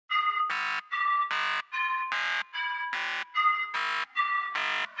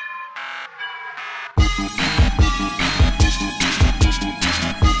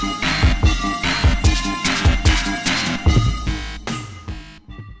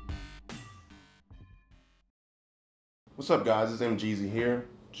What's up guys, it's MGZ here.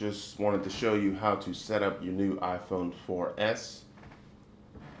 Just wanted to show you how to set up your new iPhone 4S.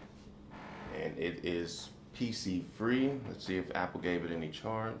 And it is PC free. Let's see if Apple gave it any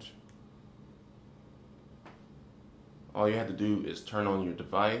charge. All you have to do is turn on your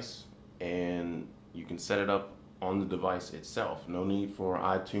device and you can set it up on the device itself. No need for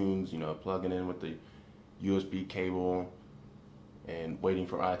iTunes, plugging in with the USB cable and waiting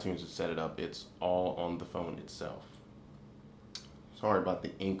for iTunes to set it up. It's all on the phone itself. Sorry about the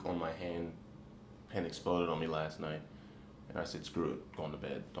ink on my hand. Pen exploded on me last night. And I said, screw it, going to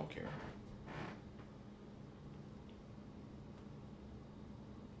bed, don't care.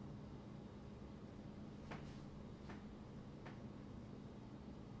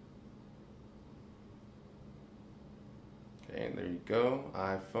 Okay, and there you go,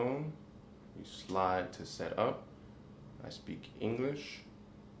 iPhone. You slide to set up. I speak English.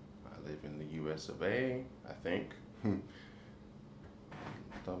 I live in the US of A, I think.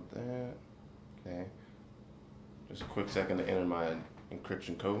 Dump that. Okay. Just a quick second to enter my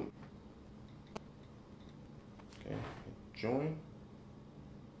encryption code. Okay. Join.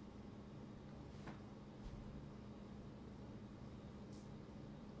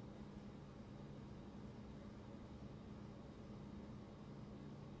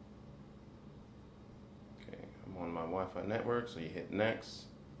 Okay. I'm on my Wi-Fi network, so you hit next.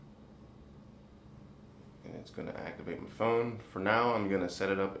 And it's going to activate my phone. For now, I'm going to set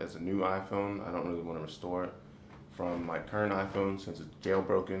it up as a new iPhone. I don't really want to restore it from my current iPhone since it's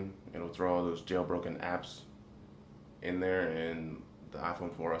jailbroken. It'll throw all those jailbroken apps in there and the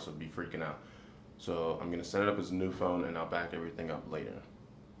iPhone 4S will be freaking out. So I'm going to set it up as a new phone and I'll back everything up later.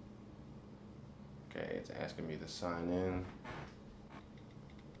 Okay, it's asking me to sign in.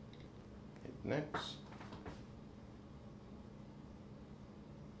 Hit next.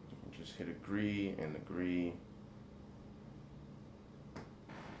 Just hit agree and agree.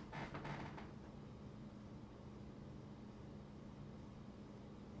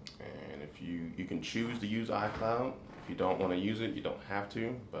 And if you can choose to use iCloud. If you don't want to use it, you don't have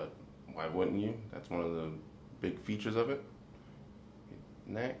to, but why wouldn't you? That's one of the big features of it. Hit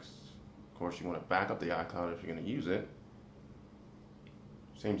next. Of course, you want to back up the iCloud if you're going to use it.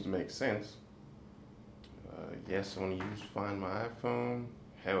 Seems to make sense. Yes, I want to use Find My iPhone.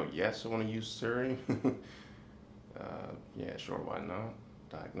 Hell yes, I want to use Siri. Yeah, sure, why not?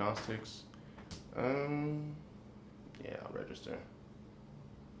 Diagnostics. Yeah, I'll register.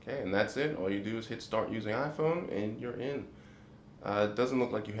 Okay, and that's it. All you do is hit start using iPhone and you're in. It doesn't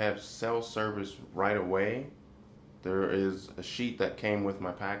look like you have cell service right away. There is a sheet that came with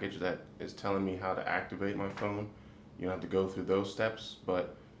my package that is telling me how to activate my phone. You don't have to go through those steps,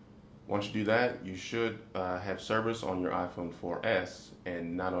 but once you do that, you should have service on your iPhone 4S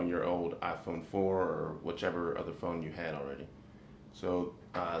and not on your old iPhone 4 or whichever other phone you had already. So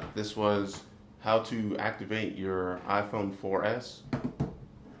this was how to activate your iPhone 4S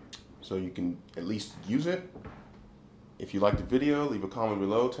so you can at least use it. If you liked the video, leave a comment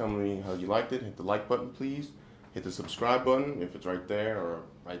below. Tell me how you liked it. Hit the like button, please. Hit the subscribe button if it's right there or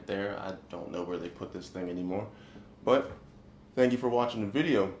right there. I don't know where they put this thing anymore. But thank you for watching the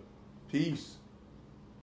video. Peace.